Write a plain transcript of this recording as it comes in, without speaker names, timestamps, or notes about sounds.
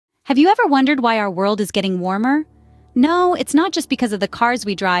Have you ever wondered why our world is getting warmer? No, it's not just because of the cars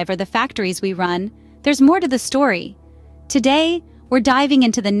we drive or the factories we run. There's more to the story. Today, we're diving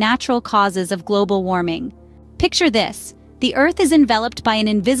into the natural causes of global warming. Picture this. The Earth is enveloped by an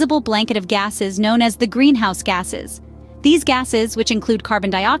invisible blanket of gases known as the greenhouse gases. These gases, which include carbon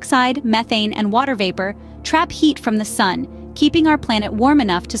dioxide, methane, and water vapor, trap heat from the sun, keeping our planet warm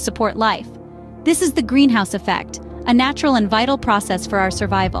enough to support life. This is the greenhouse effect, a natural and vital process for our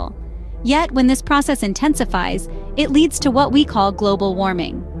survival. Yet, when this process intensifies, it leads to what we call global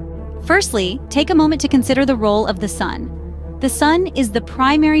warming. Firstly, take a moment to consider the role of the sun. The sun is the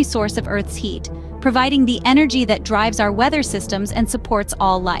primary source of Earth's heat, providing the energy that drives our weather systems and supports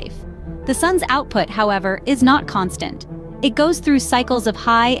all life. The sun's output, however, is not constant. It goes through cycles of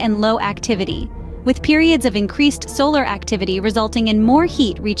high and low activity, with periods of increased solar activity resulting in more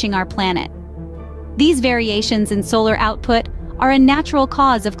heat reaching our planet. These variations in solar output are a natural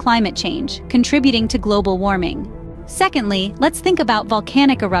cause of climate change, contributing to global warming. Secondly, let's think about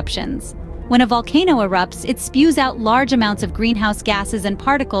volcanic eruptions. When a volcano erupts, it spews out large amounts of greenhouse gases and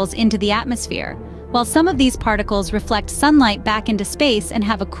particles into the atmosphere. While some of these particles reflect sunlight back into space and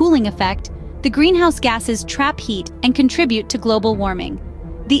have a cooling effect, the greenhouse gases trap heat and contribute to global warming.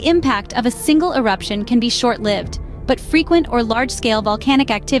 The impact of a single eruption can be short-lived, but frequent or large-scale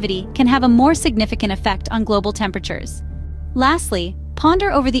volcanic activity can have a more significant effect on global temperatures. Lastly,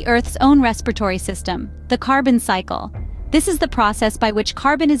 ponder over the Earth's own respiratory system, the carbon cycle. This is the process by which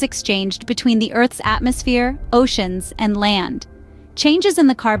carbon is exchanged between the Earth's atmosphere, oceans, and land. Changes in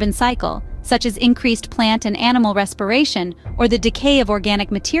the carbon cycle, such as increased plant and animal respiration or the decay of organic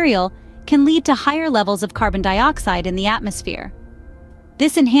material, can lead to higher levels of carbon dioxide in the atmosphere.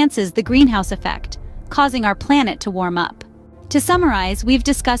 This enhances the greenhouse effect, causing our planet to warm up. To summarize, we've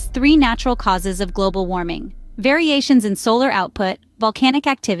discussed three natural causes of global warming: variations in solar output, volcanic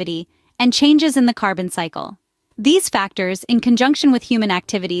activity, and changes in the carbon cycle. These factors, in conjunction with human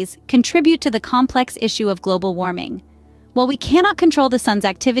activities, contribute to the complex issue of global warming. While we cannot control the sun's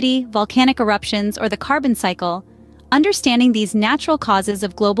activity, volcanic eruptions, or the carbon cycle, understanding these natural causes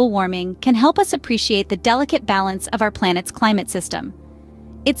of global warming can help us appreciate the delicate balance of our planet's climate system.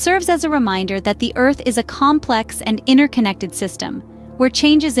 It serves as a reminder that the Earth is a complex and interconnected system, where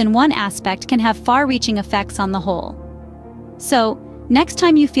changes in one aspect can have far-reaching effects on the whole. So, next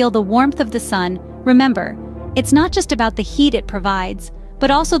time you feel the warmth of the sun, remember, it's not just about the heat it provides,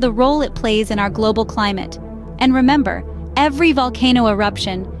 but also the role it plays in our global climate. And remember, every volcano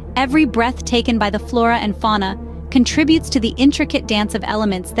eruption, every breath taken by the flora and fauna, contributes to the intricate dance of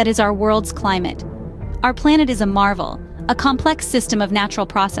elements that is our world's climate. Our planet is a marvel, a complex system of natural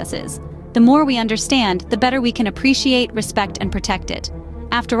processes. The more we understand, the better we can appreciate, respect, and protect it.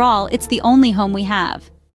 After all, it's the only home we have.